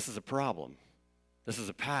 This is a problem. This is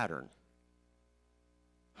a pattern.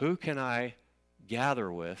 Who can I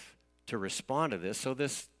gather with to respond to this so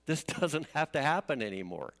this doesn't have to happen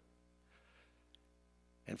anymore?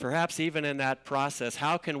 And perhaps even in that process,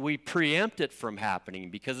 how can we preempt it from happening?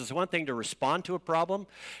 Because it's one thing to respond to a problem.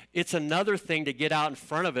 It's another thing to get out in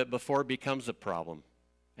front of it before it becomes a problem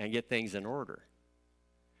and get things in order.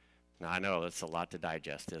 Now, I know that's a lot to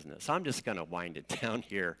digest, isn't it? So I'm just going to wind it down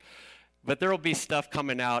here. But there will be stuff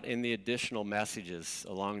coming out in the additional messages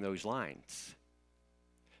along those lines.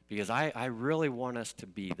 Because I really want us to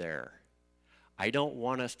be there. I don't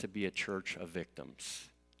want us to be a church of victims.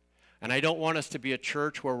 And I don't want us to be a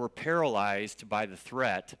church where we're paralyzed by the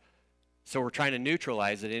threat, so we're trying to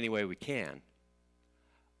neutralize it any way we can.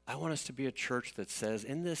 I want us to be a church that says,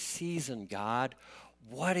 in this season, God,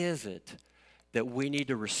 what is it that we need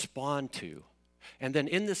to respond to? And then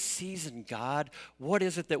in this season, God, what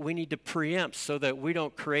is it that we need to preempt so that we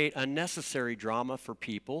don't create unnecessary drama for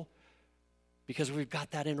people because we've got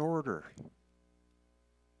that in order?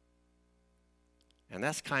 And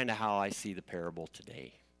that's kind of how I see the parable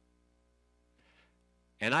today.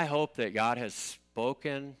 And I hope that God has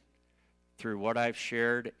spoken through what I've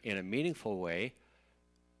shared in a meaningful way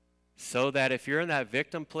so that if you're in that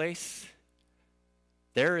victim place,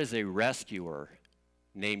 there is a rescuer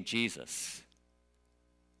named Jesus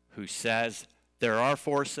who says there are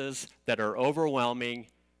forces that are overwhelming,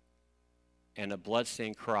 and a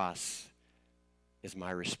bloodstained cross is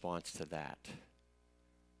my response to that.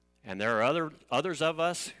 And there are others of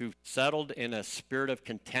us who've settled in a spirit of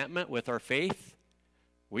contentment with our faith.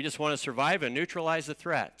 We just want to survive and neutralize the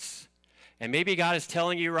threats. And maybe God is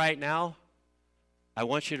telling you right now, I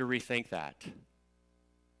want you to rethink that.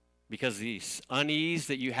 Because the unease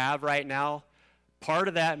that you have right now, part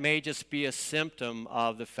of that may just be a symptom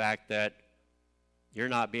of the fact that you're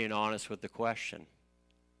not being honest with the question.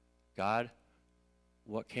 God,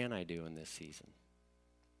 what can I do in this season?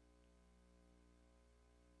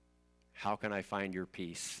 How can I find your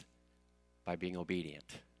peace? By being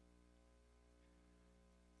obedient.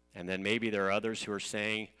 And then maybe there are others who are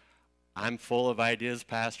saying, I'm full of ideas,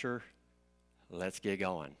 Pastor. Let's get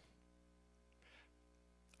going.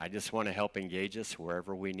 I just want to help engage us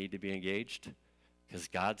wherever we need to be engaged, because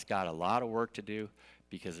God's got a lot of work to do,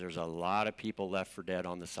 because there's a lot of people left for dead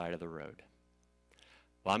on the side of the road.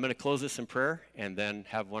 Well, I'm going to close this in prayer and then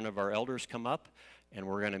have one of our elders come up, and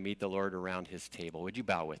we're going to meet the Lord around his table. Would you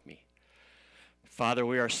bow with me? Father,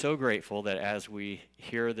 we are so grateful that as we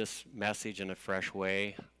hear this message in a fresh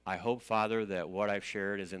way, I hope, Father, that what I've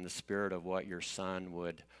shared is in the spirit of what your Son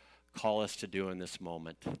would call us to do in this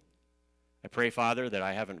moment. I pray, Father, that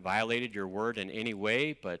I haven't violated your word in any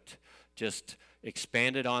way, but just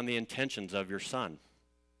expanded on the intentions of your Son.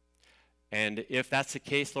 And if that's the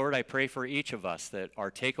case, Lord, I pray for each of us that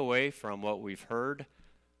our takeaway from what we've heard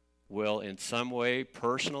will in some way,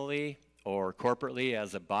 personally or corporately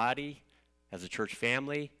as a body, as a church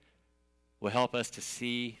family, will help us to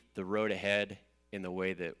see the road ahead in the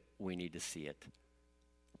way that we need to see it.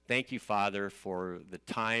 Thank you, Father, for the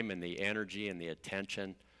time and the energy and the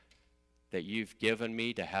attention that you've given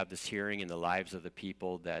me to have this hearing in the lives of the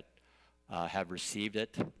people that have received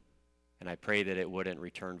it. And I pray that it wouldn't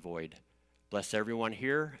return void. Bless everyone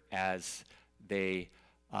here as they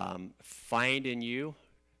find in you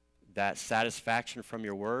that satisfaction from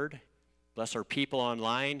your word. Bless our people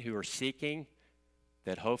online who are seeking,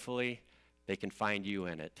 that hopefully they can find you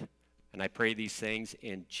in it. And I pray these things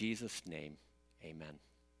in Jesus' name. Amen.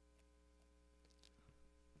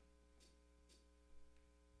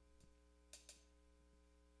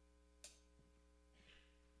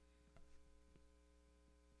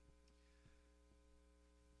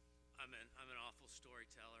 I'm an awful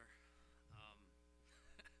storyteller.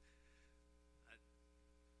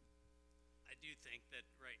 I do think that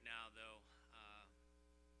right now, though,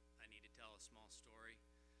 I need to tell a small story.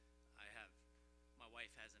 My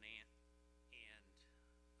wife has an aunt, and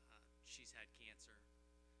she's had cancer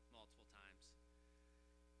multiple times.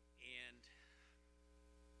 And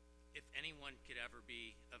if anyone could ever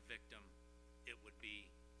be a victim, it would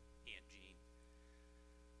be Aunt Jean.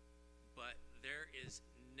 But there is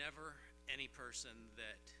never any person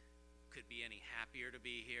that could be any happier to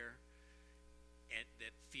be here and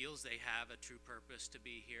that feels they have a true purpose to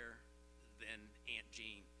be here than Aunt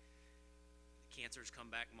Jean. Cancer's come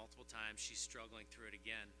back multiple times. She's struggling through it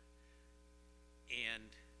again. And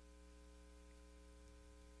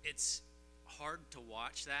it's hard to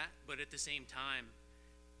watch that, but at the same time,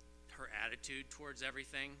 her attitude towards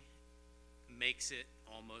everything makes it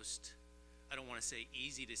almost, I don't want to say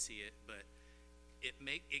easy to see it, but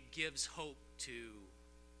it gives hope to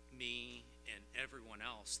me and everyone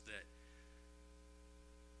else that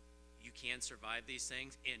you can survive these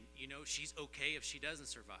things. And she's okay if she doesn't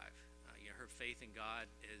survive. Her faith in God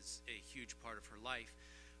is a huge part of her life,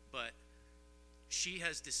 but she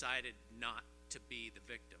has decided not to be the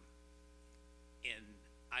victim. And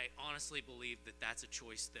I honestly believe that that's a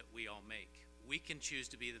choice that we all make. We can choose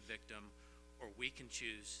to be the victim, or we can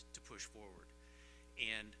choose to push forward.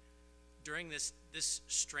 And during this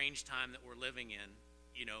strange time that we're living in,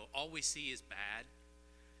 all we see is bad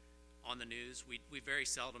on the news. We very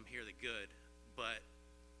seldom hear the good, but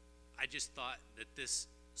I just thought that this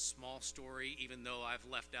small story, even though I've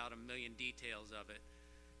left out a million details of it,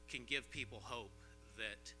 can give people hope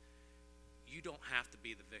that you don't have to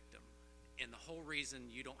be the victim. And the whole reason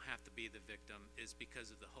you don't have to be the victim is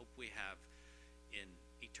because of the hope we have in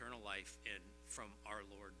eternal life and from our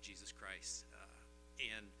Lord Jesus Christ.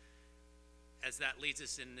 And as that leads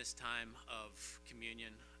us in this time of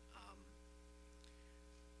communion,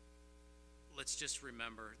 let's just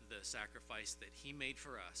remember the sacrifice that he made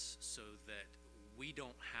for us so that we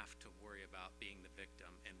don't have to worry about being the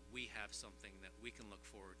victim, and we have something that we can look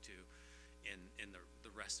forward to in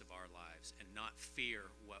the rest of our lives and not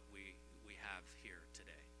fear what we have here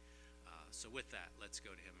today. So with that, let's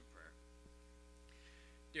go to him in prayer.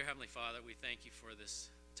 Dear Heavenly Father, we thank you for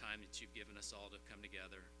this time that you've given us all to come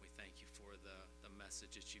together. We thank you for the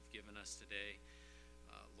message that you've given us today.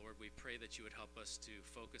 Lord, we pray that you would help us to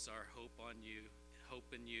focus our hope on you,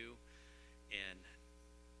 hope in you, and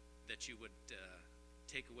that you would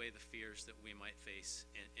take away the fears that we might face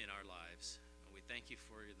in our lives. And we thank you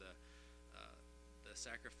for the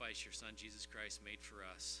sacrifice your Son Jesus Christ made for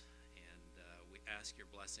us, and we ask your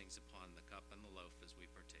blessings upon the cup and the loaf as we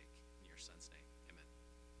partake. In your Son's name, amen.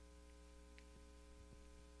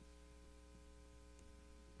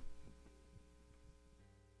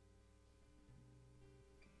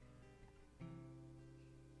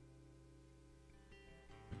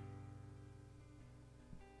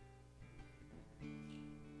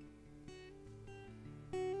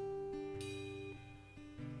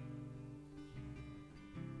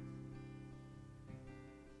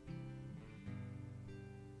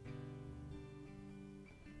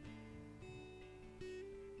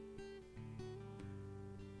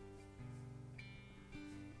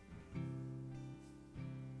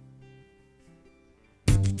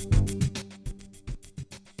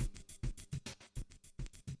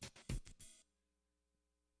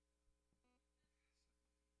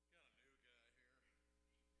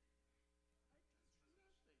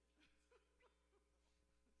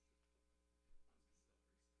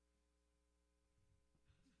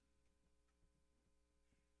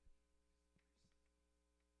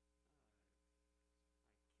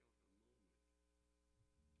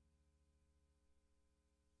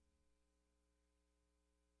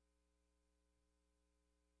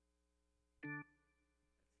 There's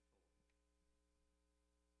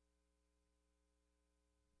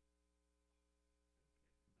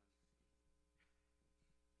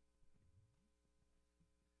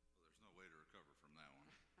no way to recover from that one.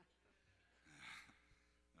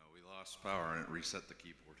 No, we lost power and it reset the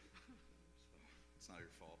keyboard. So it's not your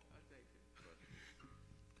fault.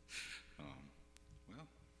 Well,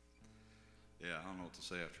 yeah, I don't know what to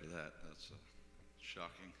say after that. That's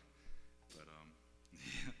shocking.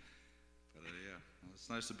 But yeah, it's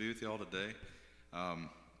nice to be with you all today. I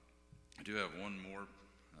do have one more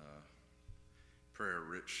prayer.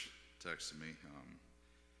 Rich texted me.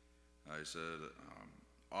 I said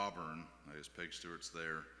Auburn, I guess Peg Stewart's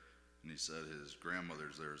there, and he said his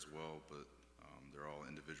grandmother's there as well, but they're all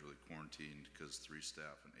individually quarantined because 3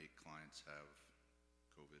 staff and 8 clients have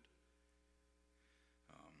COVID.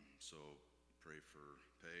 So pray for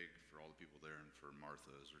Peg, for all the people there, and for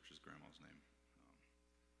Martha, is Rich's grandma's name.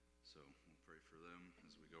 So we'll pray for them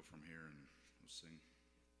as we go from here, and we'll sing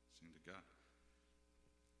to God.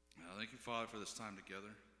 Thank you, Father, for this time together.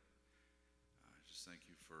 I just thank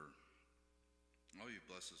you for all you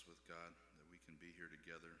bless us with, God, that we can be here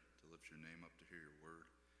together to lift your name up, to hear your word,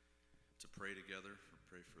 to pray together,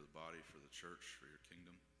 pray for the body, for the church, for your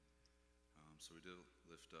kingdom. So we do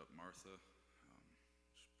lift up Martha,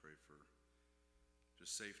 just pray for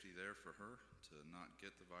just safety there for her to not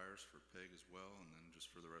get the virus, for Peg as well, and then just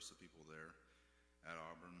for the rest of the people there at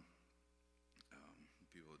Auburn,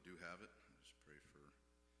 people that do have it. I just pray for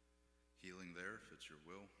healing there if it's your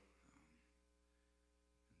will.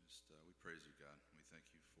 We praise you, God. We thank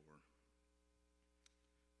you for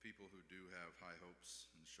people who do have high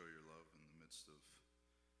hopes and show your love in the midst of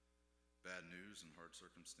bad news and hard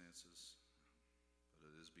circumstances.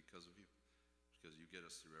 But it is because of you. Because you get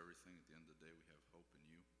us through everything. At the end of the day, we have hope in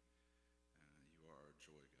you. And you are our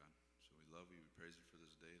joy, God. So we love you. We praise you for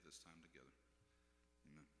this day, this time together.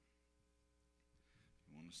 Amen. If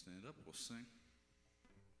you want to stand up, we'll sing.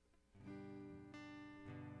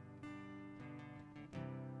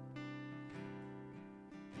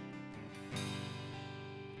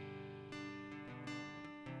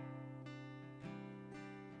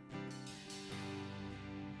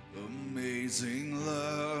 Amazing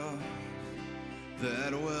love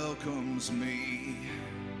that welcomes me,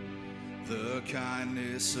 the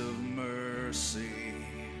kindness of mercy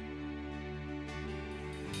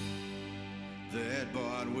that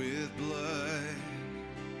bought with blood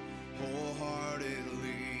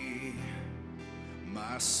wholeheartedly,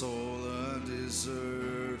 my soul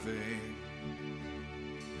undeserving.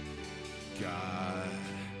 God,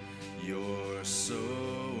 you're so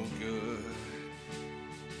good.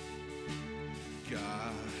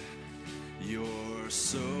 God, you're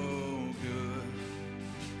so good.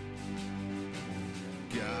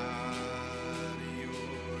 God,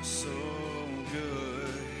 you're so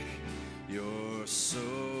good. You're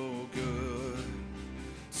so good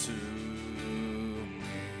to me.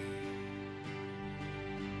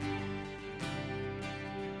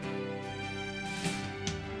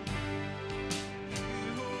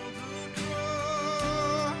 Behold the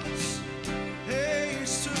cross,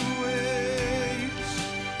 haste to waste,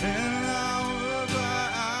 and hour by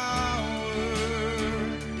hour,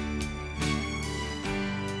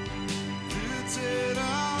 lifted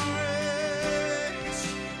our race,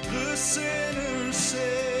 the sinner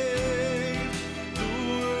saved, the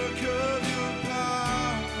work of your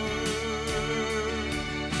power.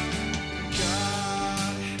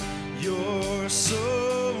 God, you're so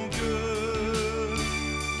good.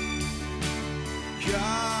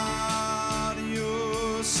 God,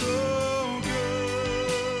 you're so good.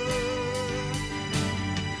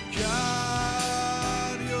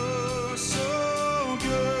 God, you're so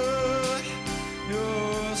good.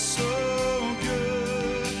 You're so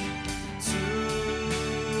good to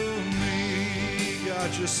me. God,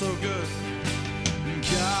 you're so good.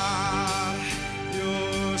 God,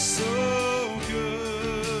 you're so good.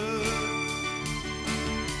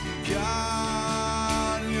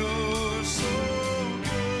 God, you're so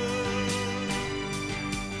good.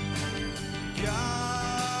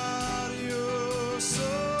 God, you're so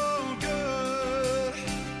good.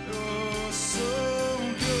 You're so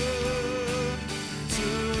good to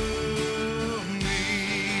me.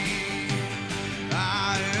 I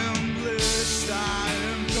am blessed, I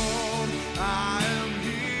am called, I am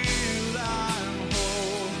healed, I am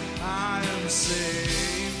whole, I am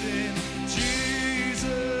saved in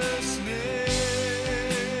Jesus' name.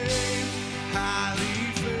 Highly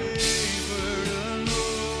favored,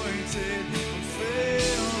 anointed, and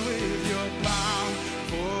filled with your power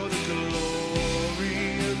for the glory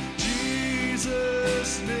of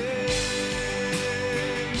Jesus' name.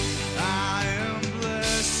 I am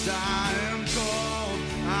blessed, I am called,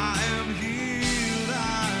 I am healed, I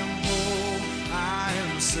am whole, I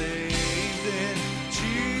am saved in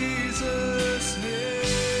Jesus' name.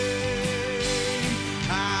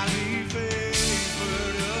 Highly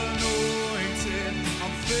favored, anointed,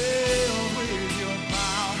 I'm filled with your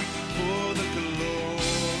power for the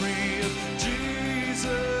glory of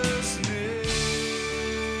Jesus' name.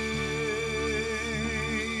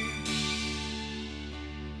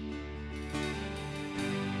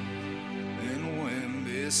 And when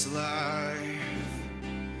this life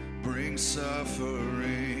brings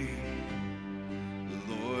suffering,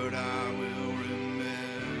 Lord, I will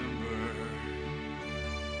remember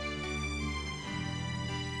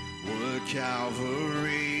what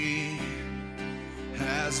Calvary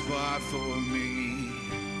has bought for me,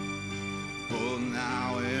 both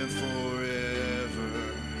now and forever.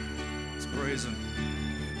 Let's praise him.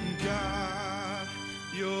 God,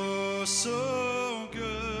 you're so good.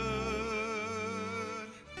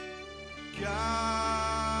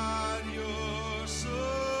 God,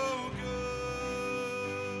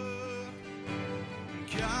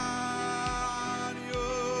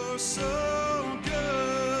 so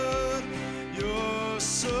good. You're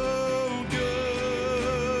so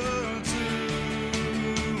good to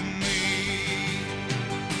me.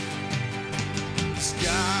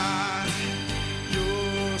 God,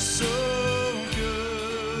 you're so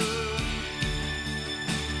good.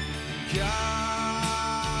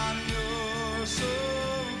 God, you're so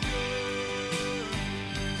good.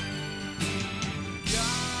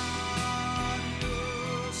 God,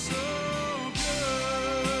 you're so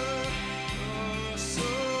good. You're so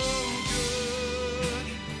good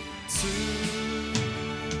to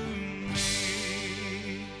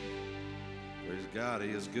me. Praise God, He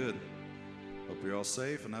is good. Hope you're all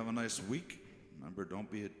safe and have a nice week. Remember, don't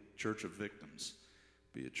be a church of victims.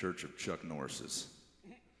 Be a church of Chuck Norrises.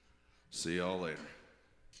 See y'all later.